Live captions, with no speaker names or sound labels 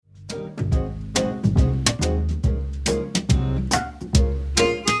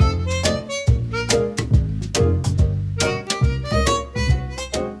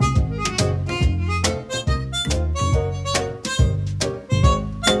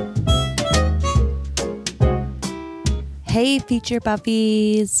Hey, feature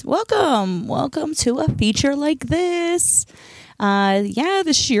puppies. Welcome to a feature like this. This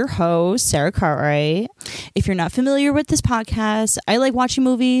is your host, Sarah Cartwright. If you're not familiar with this podcast, I like watching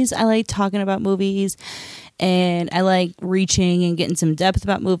movies. I like talking about movies. And I like reaching and getting some depth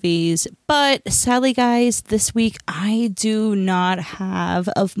about movies. But sadly, guys, this week I do not have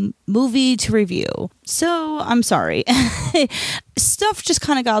a movie to review. So I'm sorry. Stuff just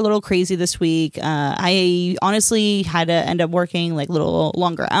kind of got a little crazy this week. I honestly had to end up working like little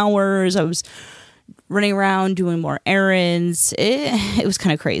longer hours. I was running around doing more errands. It was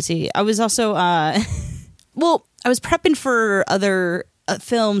kind of crazy. I was also, I was prepping for other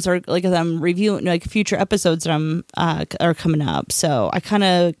films or like I'm reviewing like future episodes that are coming up. So I kind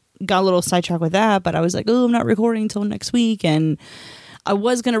of got a little sidetracked with that, but I was like, oh, I'm not recording until next week. And I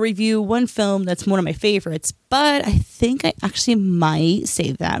was going to review one film that's one of my favorites, but I think I actually might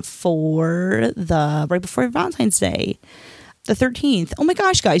save that for right before Valentine's Day, the 13th. Oh my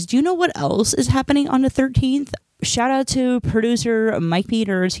gosh, guys, do you know what else is happening on the 13th? Shout out to producer Mike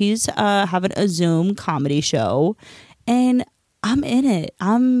Peters. He's having a Zoom comedy show, and I'm in it.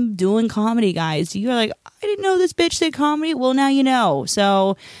 I'm doing comedy, guys. You're like, I didn't know this bitch did comedy. Well, now you know.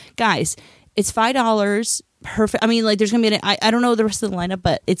 So, guys, it's $5. Perfect. I mean, like, there's gonna be I don't know the rest of the lineup,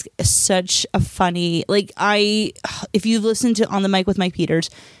 but it's such a funny, like, if you've listened to On the Mic with Mike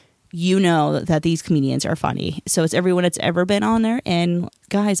Peters, you know that these comedians are funny. So it's everyone that's ever been on there, and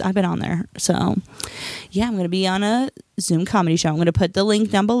guys, I've been on there. So yeah, I'm gonna be on a Zoom comedy show. I'm gonna put the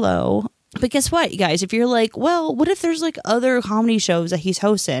link down below. But guess what, you guys? If you're like, well, what if there's like other comedy shows that he's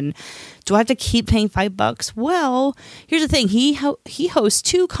hosting? Do I have to keep paying $5? Well, here's the thing. He hosts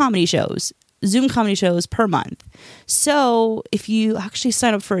 2 comedy shows, Zoom comedy shows per month. So if you actually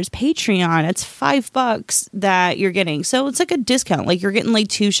sign up for his Patreon, it's $5 that you're getting. So it's like a discount. Like you're getting like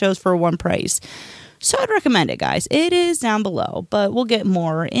 2 shows for one price. So I'd recommend it, guys. It is down below, but we'll get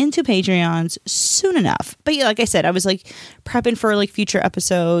more into Patreons soon enough. But yeah, like I said, I was like prepping for like future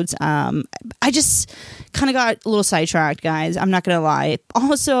episodes. I just kind of got a little sidetracked, guys. I'm not going to lie.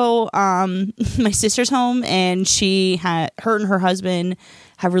 Also, my sister's home, and her and her husband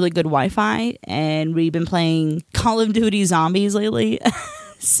have really good Wi-Fi, and we've been playing Call of Duty Zombies lately.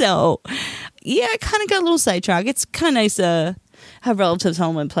 So yeah, I kind of got a little sidetracked. It's kind of nice to have relatives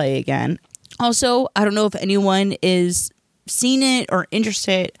home and play again. Also, I don't know if anyone is seen it or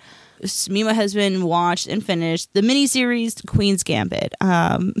interested. Me and my husband watched and finished the miniseries Queen's Gambit.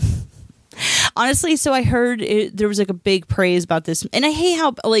 Honestly, so I heard there was like a big praise about this, and I hate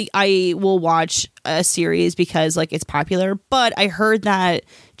how like I will watch a series because like it's popular, but I heard that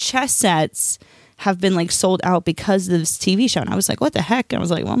chess sets have been like sold out because of this TV show. And I was like, what the heck? And I was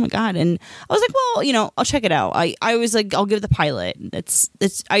like, oh my God. And I was like, well, I'll check it out. I was like, I'll give the pilot. That's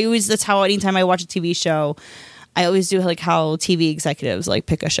how anytime I watch a TV show, I always do like how TV executives like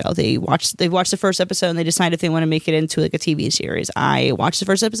pick a show. They watch the first episode and they decide if they want to make it into like a TV series. I watch the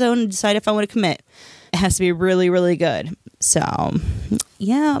first episode and decide if I want to commit. It has to be really, really good. So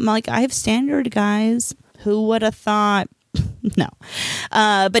yeah, I'm like, I have standard, guys. Who would have thought? No.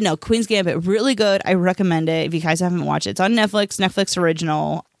 But no, Queen's Gambit, really good. I recommend it if you guys haven't watched it. It's on Netflix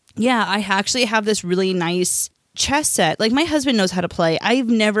original. Yeah, I actually have this really nice chess set. Like my husband knows how to play. I've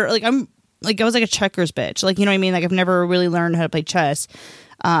never, like I was like a checkers bitch. Like, you know what I mean? Like I've never really learned how to play chess.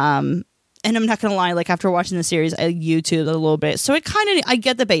 And I'm not going to lie, like after watching the series, I YouTubed a little bit. So I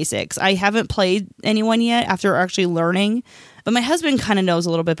get the basics. I haven't played anyone yet after actually learning. But my husband kind of knows a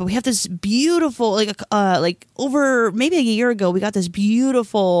little bit. But we have this beautiful, like over maybe a year ago, we got this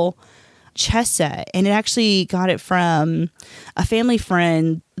beautiful chess set. And it actually got it from a family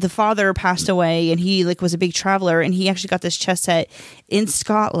friend. The father passed away, and he like was a big traveler, and he actually got this chess set in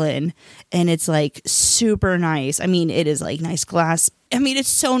Scotland, and it's like super nice. I mean, it is like nice glass. I mean, it's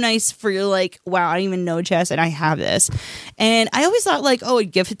so nice for you, like, wow, I don't even know chess, and I have this. And I always thought like, oh,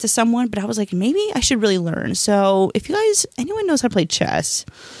 I'd give it to someone, but I was like, maybe I should really learn. So if anyone knows how to play chess,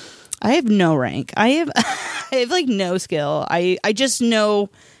 I have no rank. I have like no skill. I just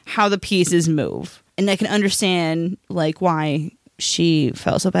know how the pieces move, and I can understand like why she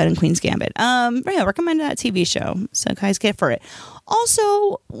felt so bad in Queen's Gambit. Yeah, recommend that TV show. So guys, get for it.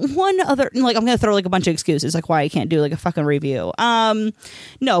 Also, one other, like, I'm gonna throw like a bunch of excuses like why I can't do like a fucking review.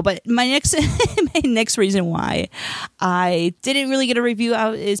 No, but my next reason why I didn't really get a review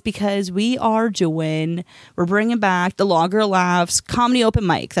out is because we're bringing back the Lager Laughs Comedy Open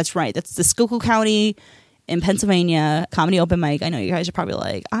Mic. That's right. That's the Schuylkill County in Pennsylvania comedy open mic. I know you guys are probably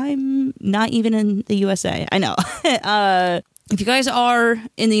like, I'm not even in the USA. I know. If you guys are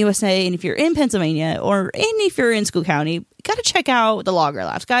in the USA, and if you're in Pennsylvania, or if you're in Schuylkill County, you got to check out the Lager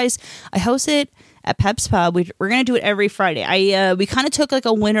Laughs. Guys, I host it at Pep's Pub. We're gonna do it every Friday. We kind of took like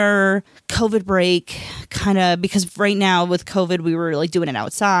a winter COVID break, kind of, because right now with COVID we were like doing it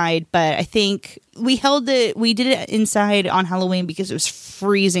outside, but I think we did it inside on Halloween because it was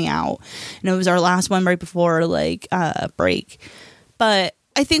freezing out, and it was our last one right before like break. But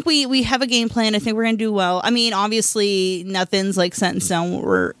I think we have a game plan. I think we're gonna do well. I mean, obviously nothing's like set in stone,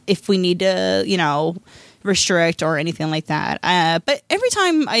 or if we need to, restrict or anything like that. But every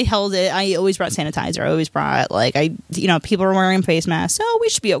time I held it, I always brought sanitizer. I always brought people are wearing face masks, so we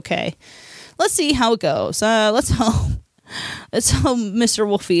should be okay. Let's see how it goes. Let's hope Mr.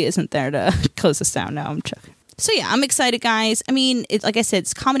 Wolfie isn't there to close us down. No, I'm joking. So yeah, I'm excited, guys. I mean, like I said,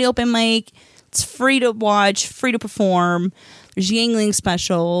 it's comedy open mic. It's free to watch, free to perform. There's Yingling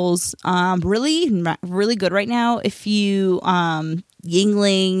specials. Really, really good right now. If you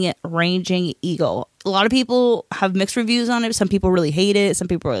Yingling Raging Eagle. A lot of people have mixed reviews on it. Some people really hate it. Some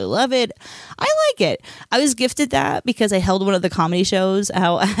people really love it. I like it. I was gifted that because I held one of the comedy shows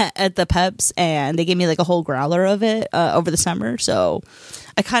out at the Peps, and they gave me like a whole growler of it over the summer. So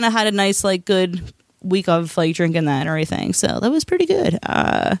I kind of had a nice, like, good week of like drinking that and everything. So that was pretty good.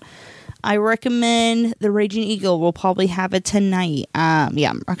 I recommend the Raging Eagle. We'll probably have it tonight.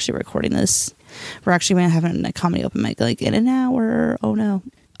 Yeah, I'm actually recording this. We're actually going to have a comedy open mic like in an hour. Oh no.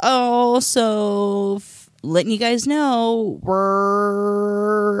 Also, letting you guys know,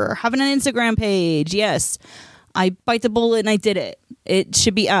 we're having an Instagram page. Yes, I bite the bullet and I did it. It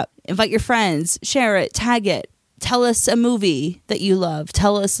should be up. Invite your friends, share it, tag it. Tell us a movie that you love.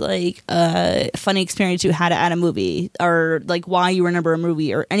 Tell us like a funny experience you had at a movie, or like why you remember a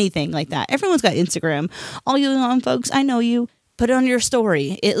movie, or anything like that. Everyone's got Instagram. All you young folks, I know you. Put it on your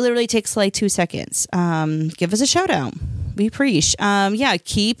story. It literally takes like 2 seconds. Give us a shout out. We appreciate. Yeah,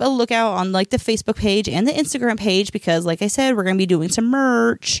 keep a lookout on like the Facebook page and the Instagram page, because like I said, we're going to be doing some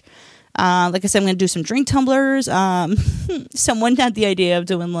merch. Like I said, I'm going to do some drink tumblers. Someone had the idea of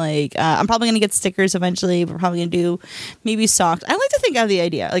doing like, I'm probably going to get stickers eventually. We're probably going to do maybe socks. I like to think out of the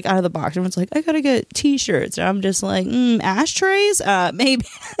idea, like out of the box. Everyone's like, I got to get t-shirts. And I'm just like, ashtrays? Maybe.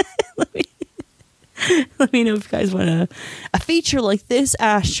 Let me know if you guys want a feature like this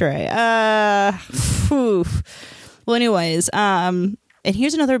ashtray. Well, anyways, and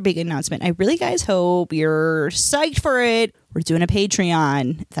here's another big announcement. I really, guys, hope you're psyched for it. We're doing a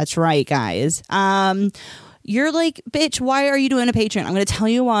Patreon. That's right, guys. You're like, bitch, why are you doing a Patreon? I'm going to tell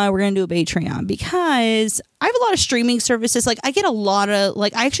you why we're going to do a Patreon, because I have a lot of streaming services. Like, I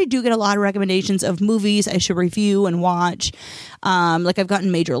actually do get a lot of recommendations of movies I should review and watch. Like, I've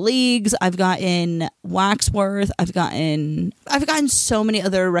gotten Major Leagues, I've gotten Waxworth, I've gotten so many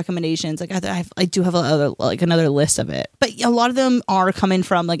other recommendations. Like, I do have another list of it, but a lot of them are coming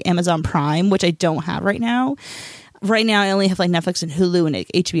from like Amazon Prime, which I don't have right now. Right now, I only have like Netflix and Hulu and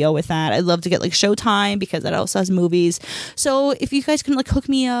HBO with that. I'd love to get like Showtime, because that also has movies. So if you guys can like hook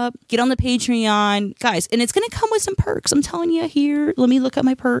me up, get on the Patreon, guys, and it's going to come with some perks. I'm telling you here. Let me look at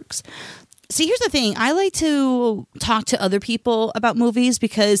my perks. See, here's the thing. I like to talk to other people about movies,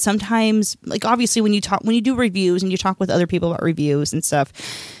 because sometimes, like, obviously when you do reviews and you talk with other people about reviews and stuff,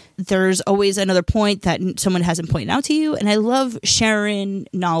 there's always another point that someone hasn't pointed out to you. And I love sharing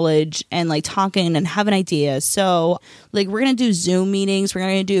knowledge and like talking and having ideas. So like, we're going to do Zoom meetings. We're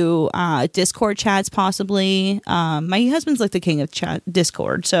going to do Discord chats possibly. My husband's like the king of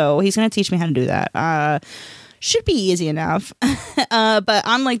Discord. So he's going to teach me how to do that. Should be easy enough. But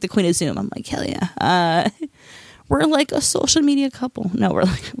I'm like the queen of Zoom. I'm like, hell yeah. We're like a social media couple. No, we're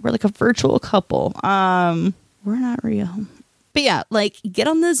like a virtual couple. We're not real. But yeah, like, get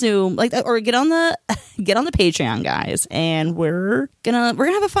on the Zoom, like, or get on the Patreon, guys, and we're gonna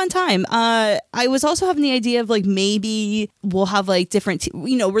have a fun time. I was also having the idea of like, maybe we'll have like different,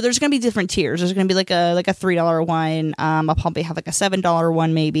 where there's gonna be different tiers. There's gonna be like a $3 one. I'll probably have like a $7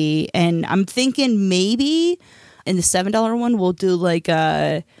 one maybe, and I'm thinking maybe in the $7 one we'll do like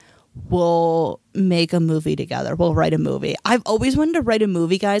we'll make a movie together. We'll write a movie. I've always wanted to write a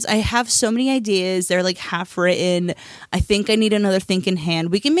movie, guys. I have so many ideas. They're like half written. I think I need another thinking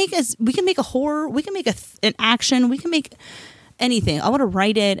hand. We can make a horror. We can make an action. We can make anything. I want to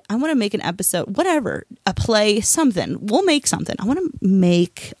write it. I want to make an episode, whatever, a play, something. We'll make something. I want to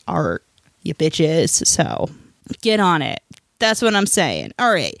make art, you bitches. So get on it. That's what I'm saying.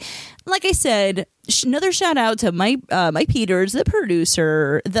 All right. Like I said, another shout out to Mike Peters, the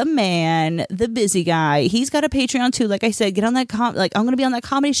producer, the man, the busy guy. He's got a Patreon too. Like I said, get on that I'm going to be on that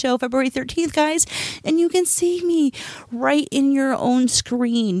comedy show February 13th, guys, and you can see me right in your own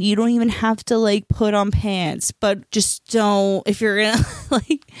screen. You don't even have to like put on pants, but just don't, if you're gonna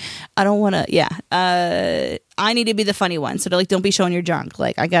like, I don't want to. Yeah, I need to be the funny one, so like, don't be showing your junk.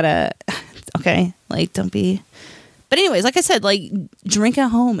 Like, I gotta. Okay? Like, don't be... But anyways, like I said, like, drink at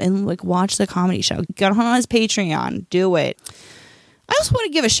home and, like, watch the comedy show. Get on his Patreon. Do it. I also want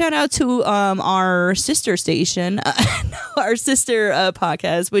to give a shout out to our sister station, our sister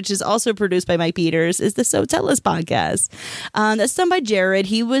podcast, which is also produced by Mike Peters, is the So Tell Us podcast. That's done by Jared.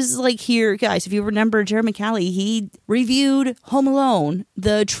 He was like here, guys, if you remember Jared McCallie, he reviewed Home Alone,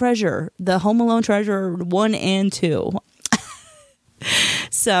 the Home Alone Treasure 1 and 2.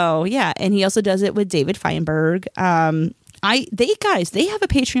 So, yeah, and he also does it with David Feinberg. They have a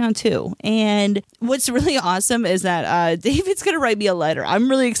Patreon too. And what's really awesome is that David's going to write me a letter. I'm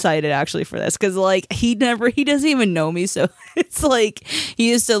really excited actually for this because like he doesn't even know me. So it's like he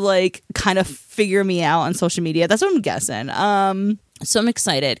used to like kind of figure me out on social media. That's what I'm guessing. So I'm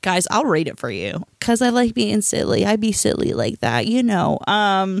excited. Guys, I'll rate it for you because I like being silly. I be silly like that, you know.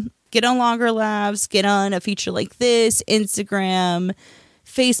 Get on Longer Laughs. Get on a feature like this. Instagram,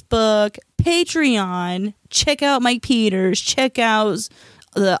 Facebook, Patreon. Check out Mike Peters. Check out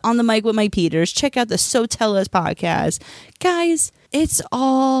the On the Mic with Mike Peters. Check out the So Tell Us podcast. Guys, it's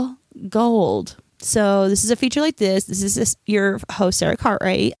all gold. So this is a feature like this. This is your host, Sarah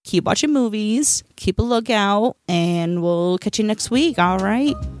Cartwright. Keep watching movies. Keep a lookout. And we'll catch you next week. All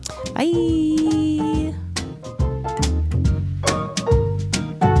right. Bye.